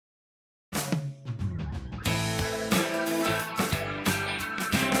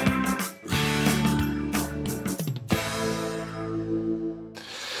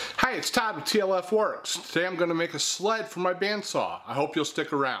it's Todd with TLF Works. Today I'm going to make a sled for my bandsaw. I hope you'll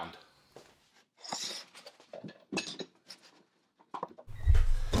stick around.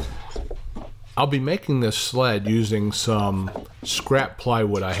 I'll be making this sled using some scrap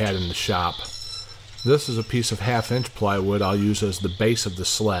plywood I had in the shop. This is a piece of 1/2-inch plywood I'll use as the base of the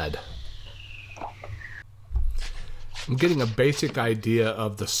sled. I'm getting a basic idea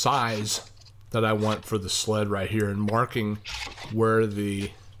of the size that I want for the sled right here and marking where the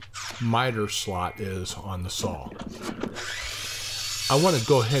miter slot is on the saw. I want to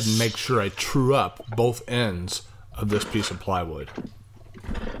go ahead and make sure I true up both ends of this piece of plywood.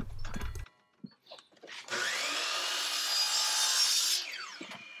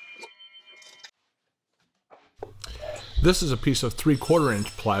 This is a piece of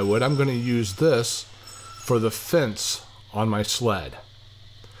 3/4-inch plywood. I'm going to use this for the fence on my sled.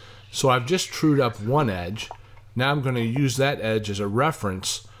 So I've just trued up one edge. Now I'm going to use that edge as a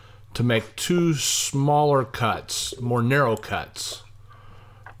reference to make two smaller cuts, more narrow cuts,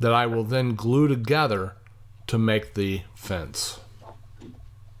 that I will then glue together to make the fence.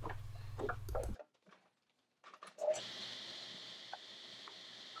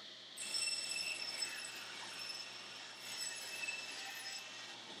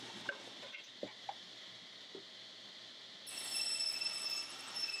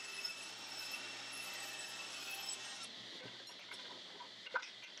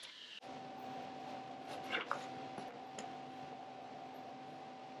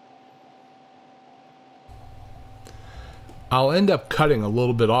 I'll end up cutting a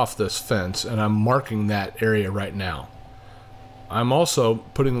little bit off this fence, and I'm marking that area right now. I'm also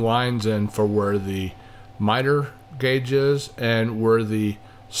putting lines in for where the miter gauge is and where the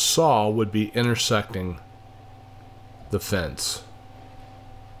saw would be intersecting the fence.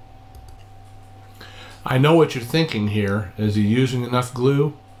 I know what you're thinking here. Is he using enough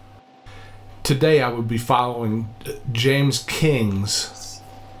glue? Today I would be following James King's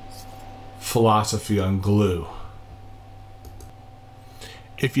philosophy on glue.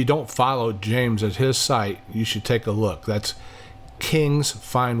 If you don't follow James at his site, you should take a look. That's King's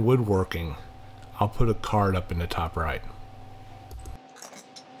Fine Woodworking. I'll put a card up in the top right.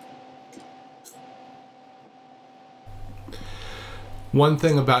 One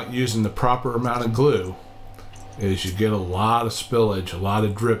thing about using the proper amount of glue is you get a lot of spillage, a lot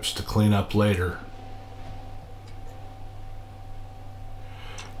of drips to clean up later.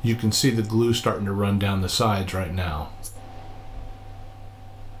 You can see the glue starting to run down the sides right now.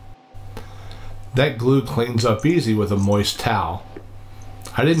 That glue cleans up easy with a moist towel.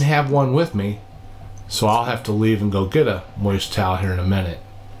 I didn't have one with me, so I'll have to leave and go get a moist towel here in a minute.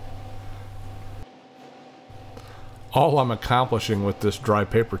 All I'm accomplishing with this dry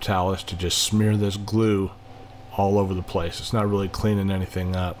paper towel is to just smear this glue all over the place. It's not really cleaning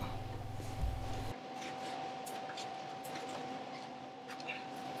anything up.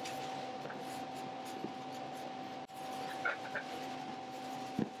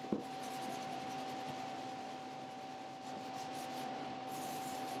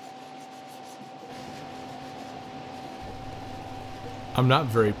 I'm not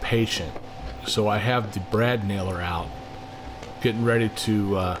very patient, so I have the brad nailer out, getting ready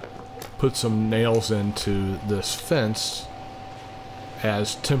to put some nails into this fence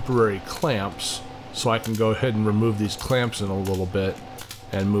as temporary clamps, so I can go ahead and remove these clamps in a little bit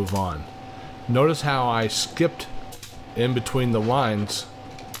and move on. Notice how I skipped in between the lines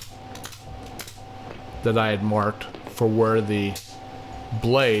that I had marked for where the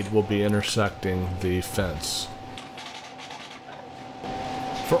blade will be intersecting the fence.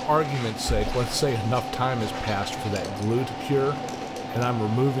 For argument's sake, let's say enough time has passed for that glue to cure, and I'm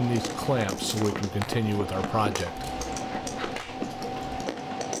removing these clamps so we can continue with our project.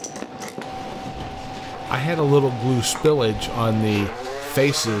 I had a little glue spillage on the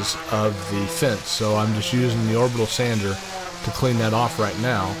faces of the fence, so I'm just using the orbital sander to clean that off right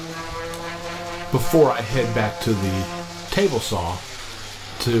now before I head back to the table saw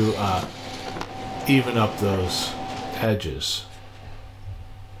to even up those edges.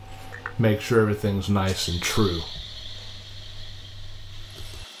 Make sure everything's nice and true.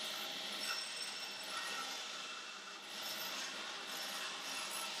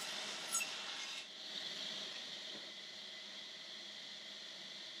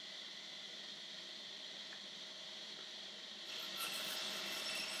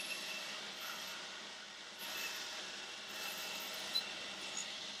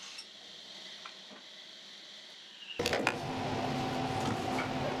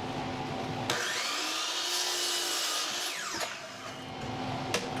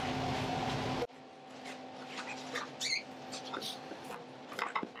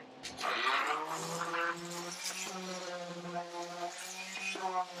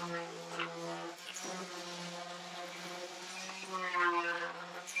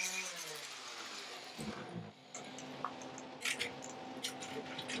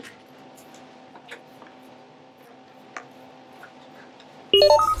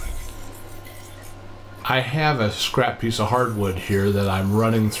 I have a scrap piece of hardwood here that I'm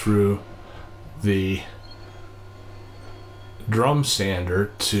running through the drum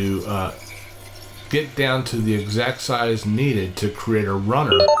sander to get down to the exact size needed to create a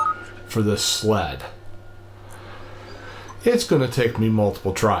runner for this sled. It's going to take me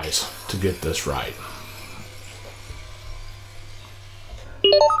multiple tries to get this right.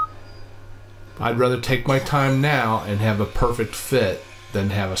 I'd rather take my time now and have a perfect fit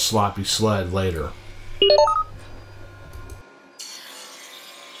than have a sloppy sled later.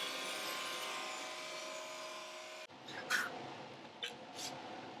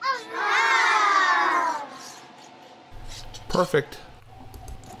 Perfect.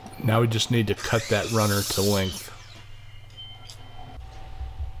 Now we just need to cut that runner to length.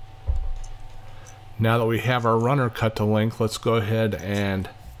 Now that we have our runner cut to length, let's go ahead and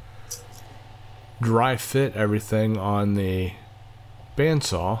dry fit everything on the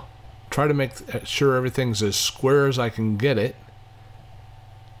bandsaw. Try to make sure everything's as square as I can get it.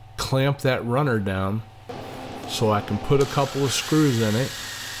 Clamp that runner down so I can put a couple of screws in it.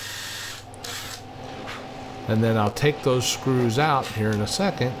 And then I'll take those screws out here in a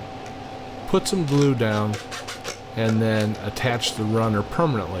second, put some glue down, and then attach the runner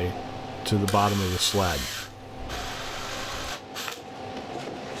permanently to the bottom of the sled.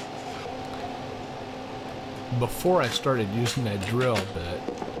 Before I started using that drill bit,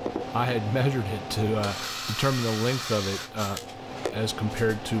 I had measured it to determine the length of it as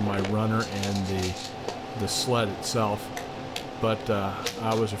compared to my runner and the sled itself, but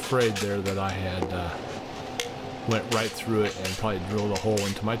I was afraid there that I had went right through it and probably drilled a hole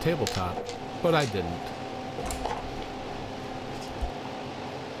into my tabletop, but I didn't.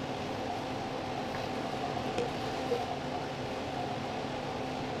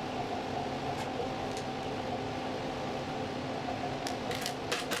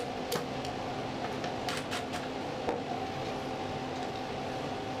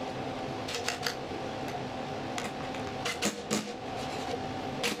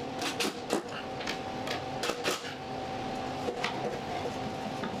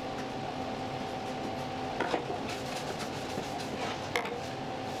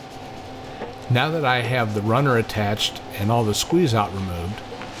 Now that I have the runner attached and all the squeeze out removed,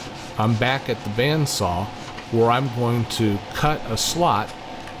 I'm back at the bandsaw where I'm going to cut a slot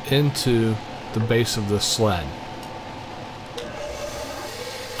into the base of the sled.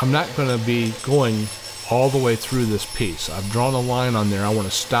 I'm not going to be going all the way through this piece. I've drawn a line on there. I want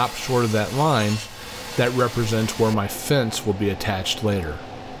to stop short of that line. That represents where my fence will be attached later.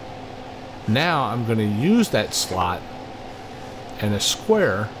 Now I'm going to use that slot and a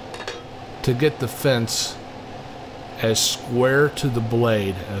square to get the fence as square to the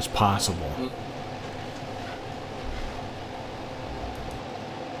blade as possible.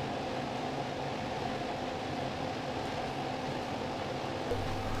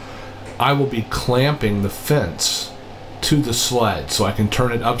 I will be clamping the fence to the sled so I can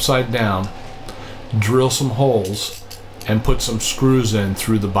turn it upside down, drill some holes, and put some screws in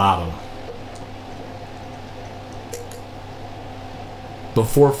through the bottom.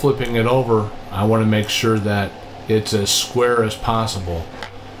 Before flipping it over, I want to make sure that it's as square as possible.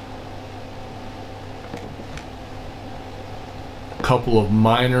 A couple of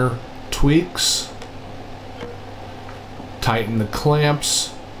minor tweaks, tighten the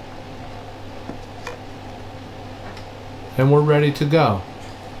clamps, and we're ready to go.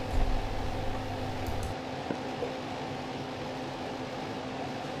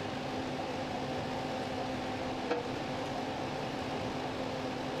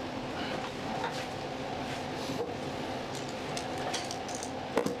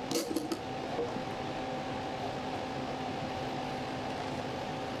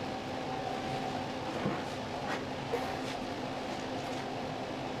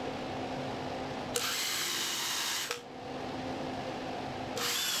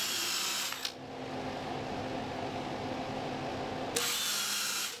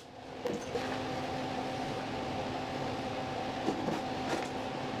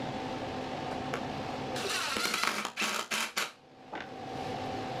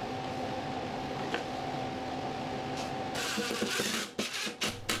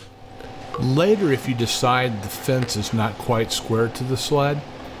 Later, if you decide the fence is not quite square to the sled,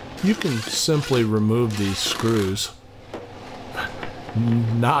 you can simply remove these screws,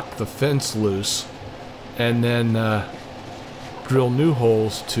 knock the fence loose, and then drill new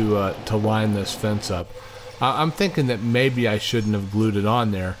holes to line this fence up. I'm thinking that maybe I shouldn't have glued it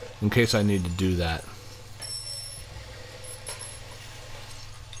on there in case I need to do that.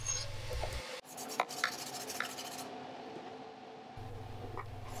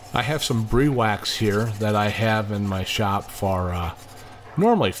 I have some brie wax here that I have in my shop for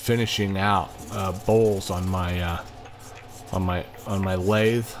normally finishing out bowls on my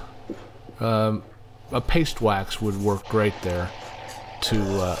lathe. A paste wax would work great there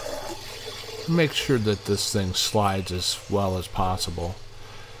to make sure that this thing slides as well as possible.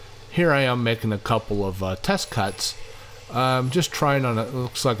 Here I am making a couple of test cuts. Just trying on it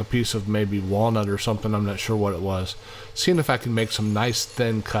looks like a piece of maybe walnut or something, I'm not sure what it was. Seeing if I can make some nice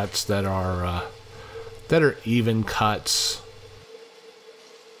thin cuts that are even cuts.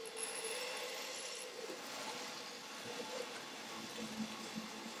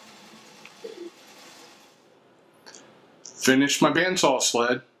 Finished my bandsaw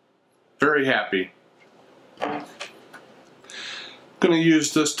sled. Very happy. I'm going to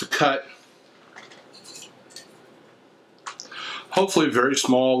use this to cut hopefully very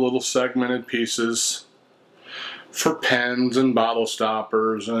small little segmented pieces for pens and bottle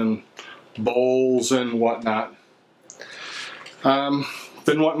stoppers and bowls and whatnot.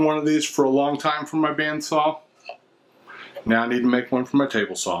 Been wanting one of these for a long time for my bandsaw. Now I need to make one for my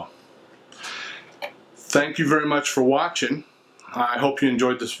table saw. Thank you very much for watching. I hope you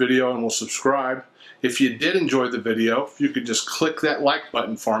enjoyed this video and will subscribe. If you did enjoy the video, if you could just click that like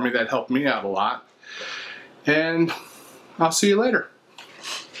button for me, that helped me out a lot. And I'll see you later.